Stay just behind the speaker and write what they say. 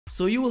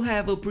So you will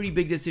have a pretty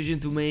big decision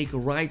to make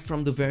right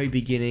from the very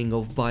beginning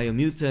of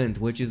Biomutant,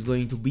 which is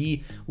going to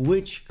be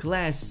which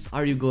class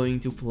are you going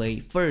to play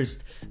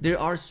first. There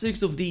are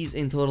 6 of these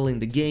in total in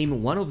the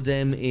game. One of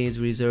them is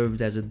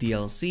reserved as a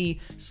DLC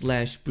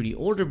 /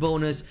 pre-order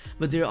bonus,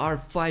 but there are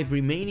 5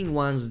 remaining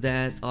ones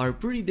that are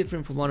pretty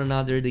different from one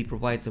another. They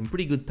provide some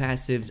pretty good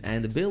passives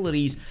and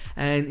abilities,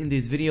 and in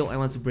this video I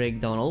want to break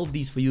down all of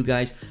these for you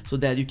guys so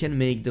that you can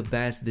make the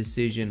best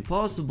decision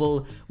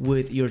possible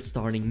with your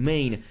starting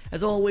main.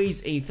 As always,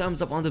 a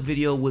thumbs up on the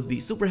video would be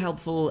super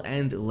helpful,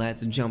 and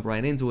let's jump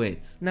right into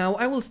it. Now,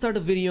 I will start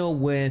the video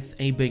with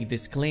a big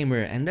disclaimer,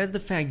 and that's the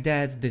fact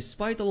that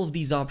despite all of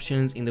these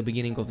options in the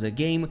beginning of the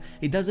game,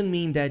 it doesn't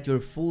mean that you're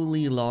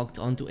fully locked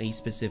onto a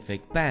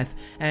specific path,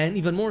 and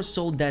even more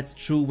so that's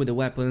true with the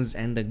weapons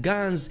and the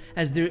guns,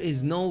 as there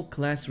is no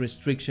class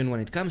restriction when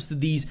it comes to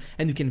these,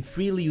 and you can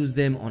freely use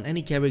them on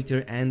any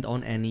character and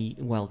on any,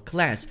 well,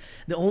 class.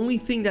 The only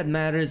thing that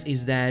matters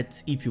is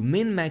that if you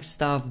min-max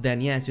stuff,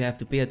 then yes, you have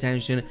to pay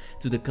attention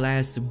to the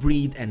class,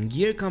 breed and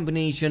gear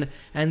combination,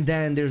 and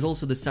then there's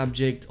also the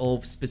subject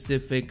of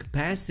specific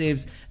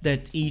passives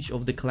that each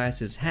of the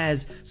classes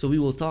has, so we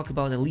will talk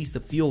about at least a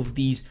few of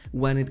these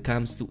when it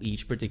comes to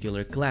each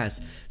particular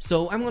class.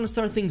 So I'm gonna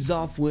start things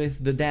off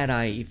with the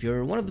Deadeye. If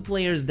you're one of the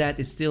players that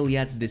is still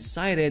yet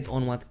decided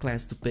on what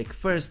class to pick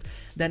first,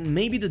 then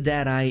maybe the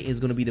Deadeye is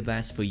gonna be the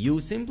best for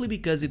you, simply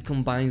because it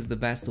combines the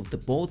best of the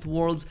both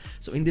worlds.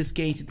 So in this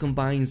case it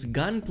combines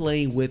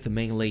gunplay with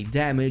melee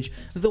damage,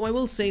 though I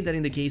will say that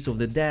in the case of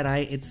the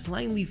Deadeye, it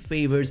slightly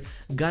favors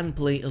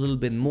gunplay a little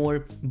bit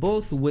more,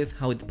 both with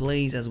how it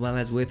plays as well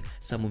as with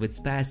some of its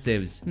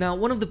passives. Now,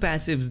 one of the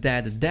passives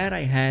that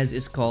Deadeye has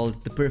is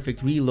called the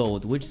Perfect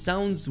Reload, which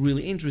sounds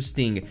really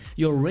interesting.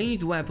 Your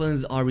ranged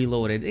weapons are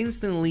reloaded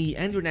instantly,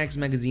 and your next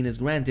magazine is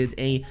granted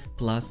a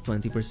plus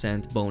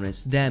 20%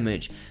 bonus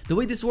damage. The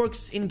way this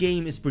works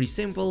in-game is pretty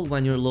simple.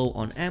 When you're low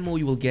on ammo,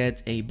 you will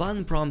get a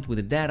button prompt with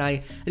the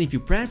Deadeye, and if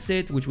you press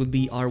it, which would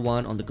be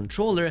R1 on the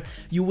controller,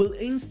 you will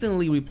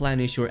instantly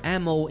replenish your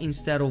ammo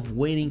instead of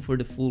waiting for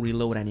the full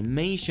reload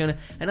animation.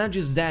 And not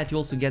just that, you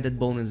also get that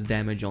bonus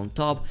damage on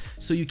top,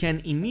 so you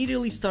can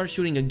immediately start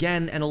shooting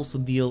again and also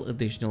deal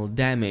additional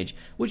damage,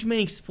 which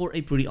makes for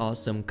a pretty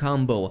awesome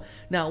combo.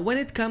 Now, when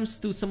it comes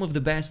to some of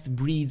the best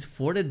breeds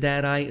for the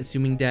Deadeye,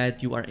 assuming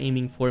that you are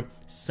aiming for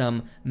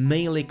some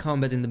melee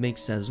combat in the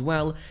mix as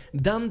well,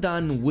 Dum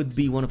Dum would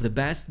be one of the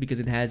best because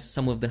it has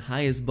some of the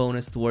highest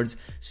bonus towards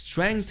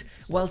strength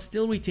while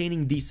still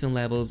retaining decent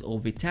levels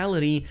of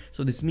vitality.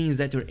 So this means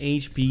that your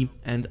HP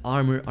and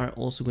armor are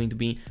also going to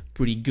be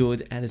pretty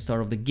good at the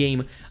start of the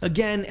game.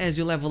 Again, as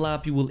you level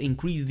up, you will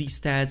increase these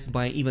stats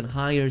by even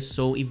higher,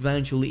 so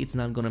eventually it's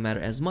not gonna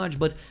matter as much,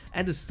 but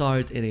at the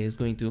start it is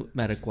going to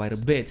matter quite a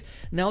bit.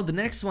 Now, the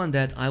next one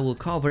that I will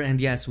cover, and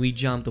yes, we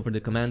jumped over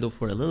the commando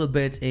for a little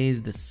bit,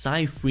 is the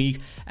Psy-Freak,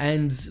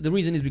 and the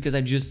reason is because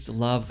I just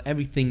love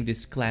everything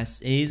this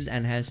class is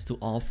and has to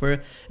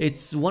offer.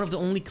 It's one of the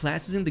only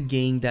classes in the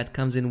game that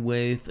comes in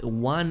with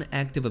 1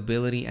 active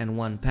ability and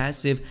 1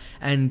 passive,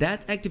 and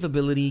that active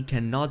ability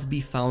cannot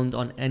be found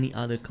on any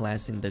other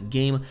class in the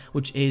game,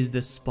 which is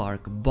the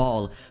Spark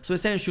Ball. So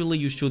essentially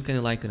you shoot kind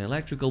of like an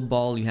electrical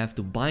ball. You have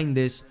to bind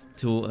this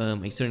to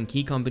a certain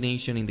key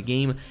combination in the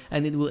game,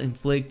 and it will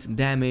inflict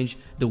damage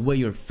the way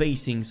you're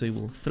facing, so you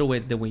will throw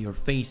it the way you're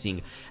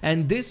facing.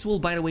 And this will,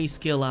 by the way,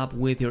 scale up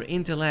with your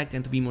intellect,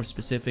 and to be more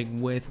specific,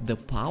 with the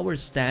power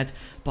stat,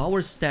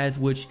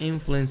 which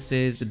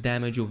influences the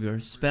damage of your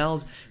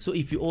spells. So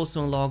if you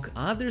also unlock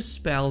other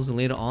spells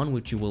later on,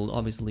 which you will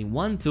obviously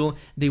want to,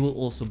 they will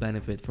also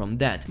benefit from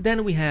that.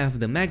 Then we have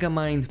the Mega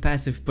Mind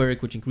passive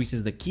perk, which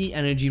increases the key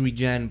energy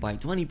regen by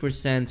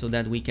 20%, so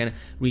that we can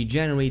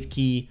regenerate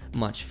key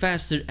much faster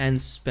and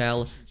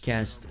spell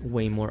cast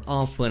way more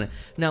often.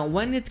 Now,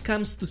 when it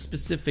comes to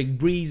specific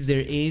breeds,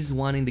 there is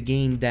one in the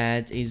game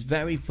that is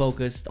very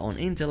focused on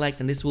intellect,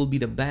 and this will be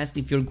the best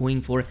if you're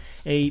going for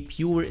a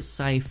pure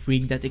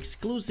Psy-Freak that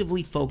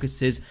exclusively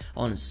focuses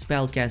on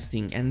spell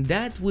casting, and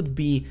that would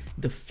be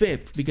the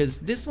FIP, because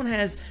this one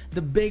has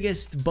the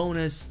biggest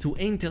bonus to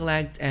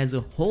intellect as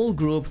a whole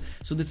group.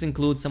 So this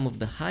includes some of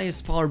the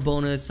highest power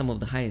bonus, some of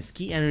the highest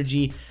key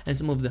energy, and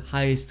some of the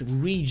highest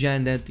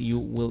regen that you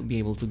will be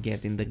able to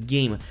get in the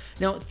game.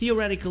 Now,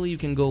 theoretically, you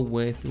can go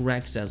with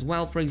Rex as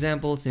well, for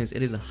example, since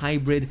it is a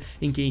hybrid,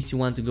 in case you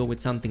want to go with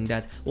something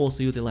that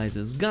also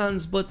utilizes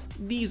guns, but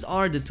these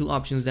are the 2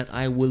 options that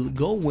I will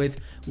go with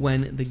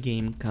when the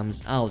game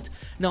comes out.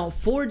 Now,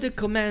 for the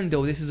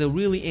Commando, this is a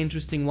really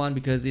interesting one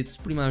because it's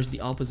pretty much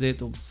the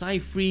opposite of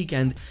Psy-Freak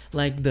and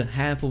like the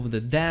half of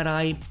the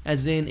Deadeye,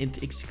 as in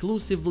it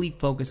exclusively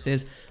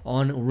focuses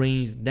on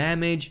ranged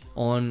damage,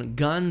 on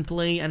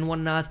gunplay and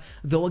whatnot,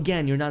 though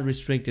again, you're not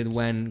restricted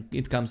when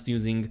it comes to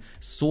using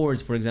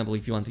swords, for example.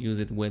 If you you want to use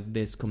it with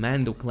this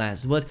commando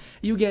class. But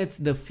you get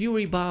the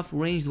Fury buff,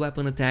 ranged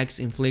weapon attacks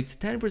inflict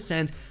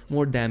 10%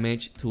 more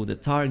damage to the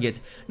target.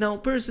 Now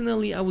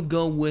personally I would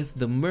go with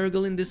the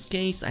Murgle in this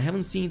case. I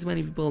haven't seen too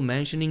many people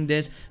mentioning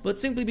this, but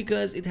simply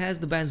because it has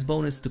the best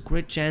bonus to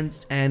crit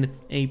chance and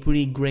a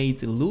pretty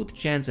great loot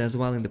chance as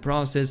well in the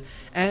process,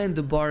 and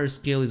the barter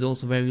skill is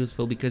also very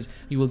useful because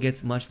you will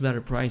get much better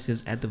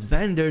prices at the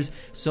vendors,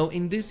 so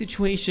in this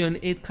situation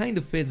it kind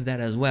of fits that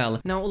as well.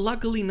 Now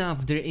luckily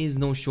enough there is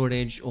no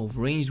shortage of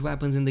ranged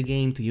weapons in the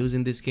game to use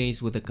in this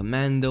case. With a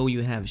commando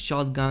you have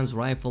shotguns,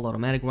 rifle,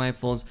 automatic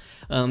rifles,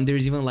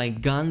 there's even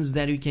like guns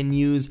that you can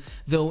use,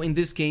 though in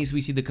this case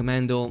we see the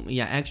commando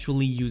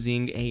actually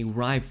using a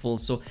rifle,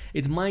 so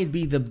it might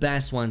be the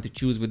best one to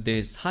choose with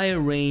this higher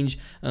range,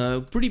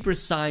 pretty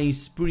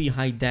precise, pretty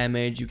high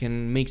damage. You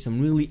can make some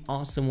really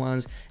awesome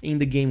ones in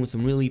the game with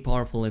some really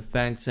powerful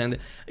effects, and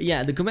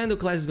yeah, the commando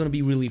class is gonna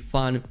be really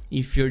fun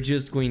if you're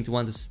just going to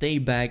want to stay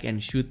back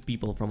and shoot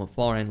people from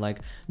afar and like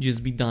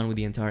just be done with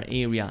the entire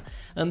area.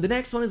 The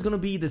next one is gonna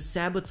be the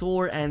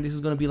Saboteur, and this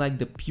is gonna be like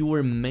the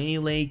pure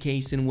melee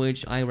case, in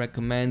which I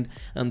recommend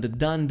the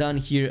Dun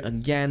here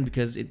again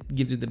because it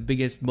gives you the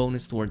biggest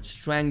bonus towards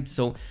strength,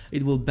 so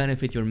it will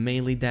benefit your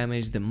melee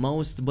damage the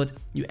most. But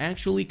you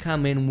actually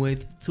come in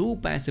with two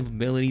passive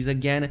abilities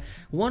again.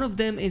 One of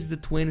them is the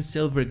Twin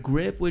Silver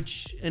Grip,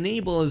 which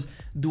enables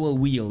dual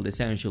wield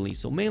essentially,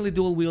 so melee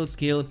dual wield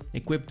skill,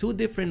 equip two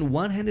different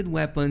one-handed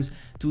weapons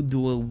to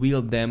dual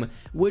wield them,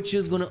 which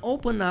is gonna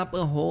open up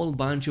a whole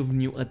bunch of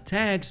new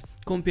attacks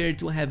compared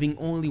to having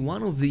only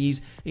one of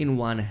these in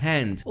one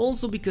hand.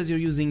 Also, because you're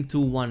using two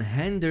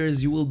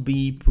one-handers, you will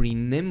be pretty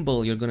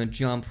nimble. You're gonna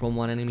jump from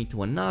one enemy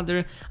to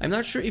another. I'm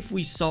not sure if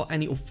we saw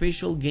any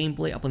official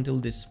gameplay up until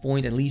this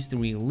point, at least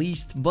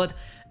released, but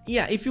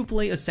yeah, if you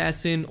play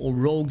Assassin or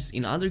Rogues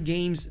in other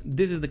games,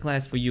 this is the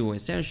class for you.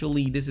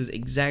 Essentially, this is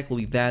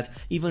exactly that.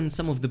 Even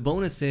some of the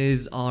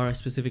bonuses are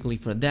specifically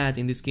for that.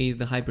 In this case,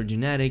 the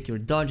Hypergenetic, your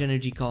dodge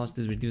energy cost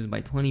is reduced by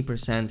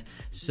 20%.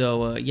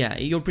 So yeah,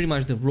 you're pretty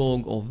much the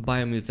Rogue of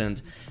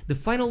Biomutant. The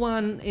final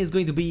one is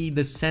going to be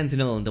the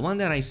Sentinel, the one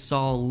that I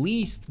saw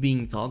least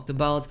being talked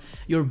about.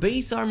 Your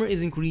base armor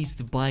is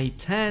increased by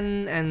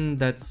 10, and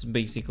that's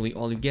basically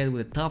all you get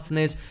with the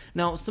toughness.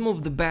 Now, some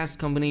of the best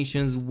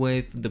combinations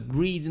with the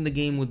breed in the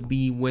game would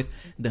be with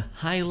the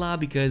Hyla,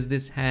 because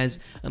this has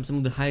some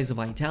of the highest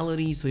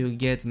vitality, so you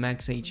get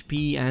max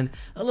HP and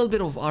a little bit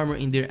of armor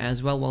in there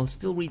as well, while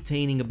still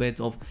retaining a bit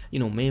of, you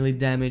know, melee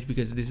damage,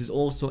 because this is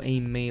also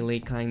a melee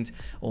kind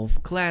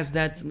of class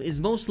that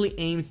is mostly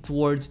aimed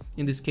towards,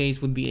 in this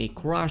case would be a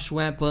crush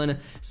weapon,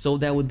 so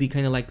that would be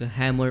kind of like a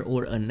hammer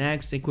or an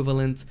axe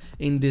equivalent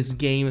in this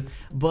game.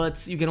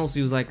 But you can also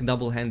use like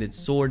double-handed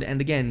sword, and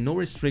again, no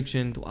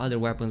restriction to other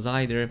weapons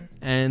either,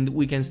 and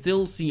we can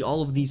still see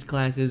all of these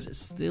classes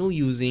still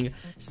using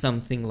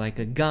something like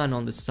a gun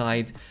on the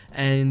side,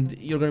 and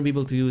you're gonna be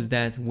able to use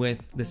that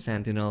with the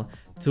Sentinel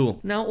too.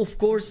 Now, of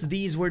course,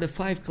 these were the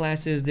 5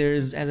 classes.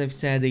 There's, as I've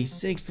said, a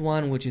 6th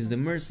one, which is the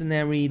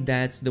Mercenary.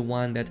 That's the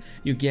one that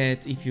you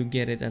get if you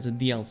get it as a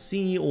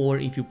DLC or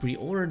if you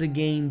pre-order the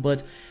game,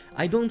 but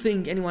I don't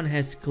think anyone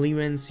has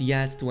clearance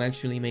yet to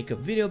actually make a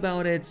video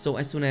about it, so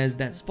as soon as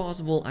that's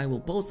possible I will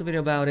post a video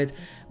about it.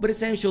 But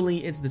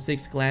essentially it's the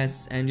 6th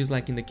class, and just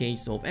like in the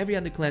case of every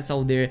other class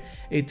out there,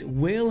 it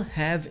will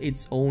have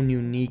its own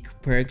unique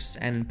perks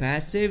and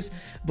passives,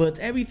 but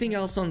everything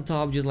else on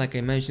top, just like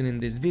I mentioned in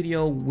this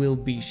video, will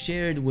be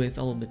shared with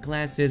all of the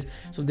classes.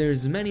 So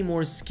there's many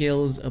more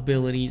skills,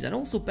 abilities, and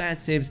also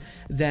passives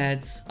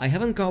that I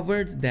haven't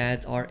covered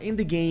that are in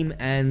the game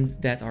and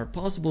that are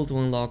possible to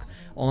unlock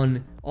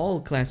on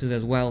all classes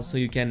as well, so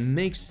you can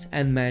mix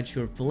and match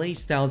your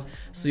playstyles,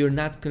 so you're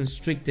not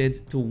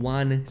constricted to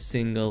one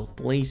single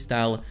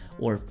playstyle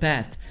or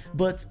path.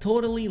 But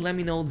totally let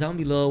me know down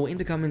below in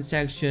the comment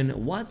section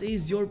what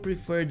is your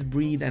preferred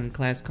breed and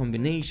class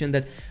combination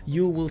that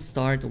you will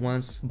start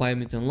once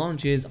Biomutant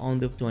launches on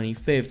the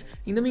 25th.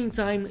 In the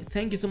meantime,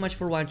 thank you so much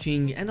for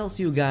watching, and I'll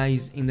see you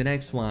guys in the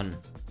next one.